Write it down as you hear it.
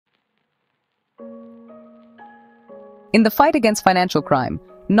In the fight against financial crime,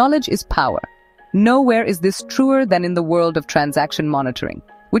 knowledge is power. Nowhere is this truer than in the world of transaction monitoring,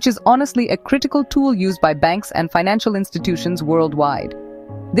 which is honestly a critical tool used by banks and financial institutions worldwide.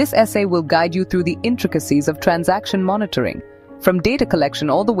 This essay will guide you through the intricacies of transaction monitoring, from data collection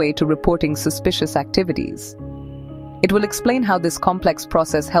all the way to reporting suspicious activities. It will explain how this complex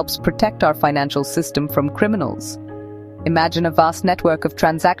process helps protect our financial system from criminals. Imagine a vast network of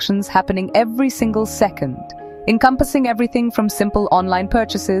transactions happening every single second, encompassing everything from simple online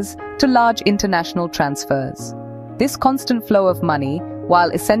purchases to large international transfers. This constant flow of money, while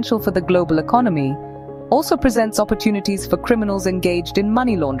essential for the global economy, also presents opportunities for criminals engaged in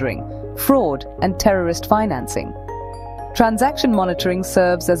money laundering, fraud, and terrorist financing. Transaction monitoring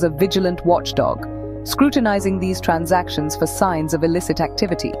serves as a vigilant watchdog, scrutinizing these transactions for signs of illicit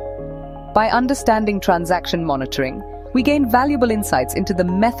activity. By understanding transaction monitoring, we gain valuable insights into the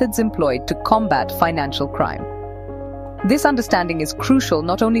methods employed to combat financial crime. This understanding is crucial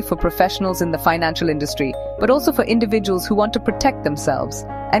not only for professionals in the financial industry, but also for individuals who want to protect themselves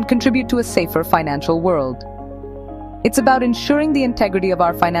and contribute to a safer financial world. It's about ensuring the integrity of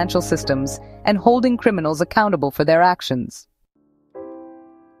our financial systems and holding criminals accountable for their actions.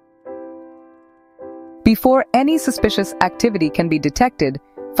 Before any suspicious activity can be detected,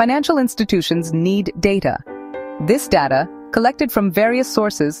 financial institutions need data. This data, collected from various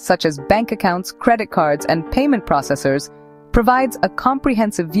sources such as bank accounts, credit cards, and payment processors, provides a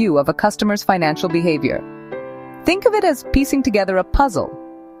comprehensive view of a customer's financial behavior. Think of it as piecing together a puzzle.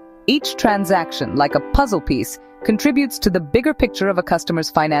 Each transaction, like a puzzle piece, contributes to the bigger picture of a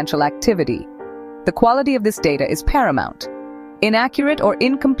customer's financial activity. The quality of this data is paramount. Inaccurate or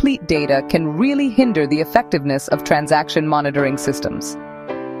incomplete data can really hinder the effectiveness of transaction monitoring systems.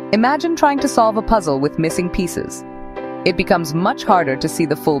 Imagine trying to solve a puzzle with missing pieces. It becomes much harder to see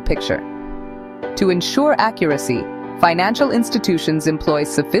the full picture. To ensure accuracy, financial institutions employ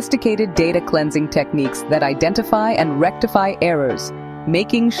sophisticated data cleansing techniques that identify and rectify errors,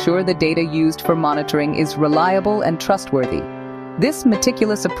 making sure the data used for monitoring is reliable and trustworthy. This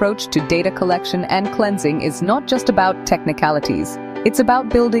meticulous approach to data collection and cleansing is not just about technicalities. It's about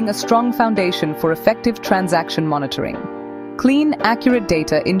building a strong foundation for effective transaction monitoring. Clean, accurate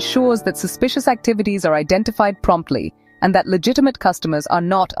data ensures that suspicious activities are identified promptly and that legitimate customers are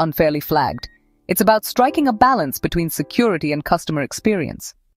not unfairly flagged. It's about striking a balance between security and customer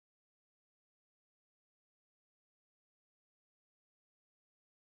experience.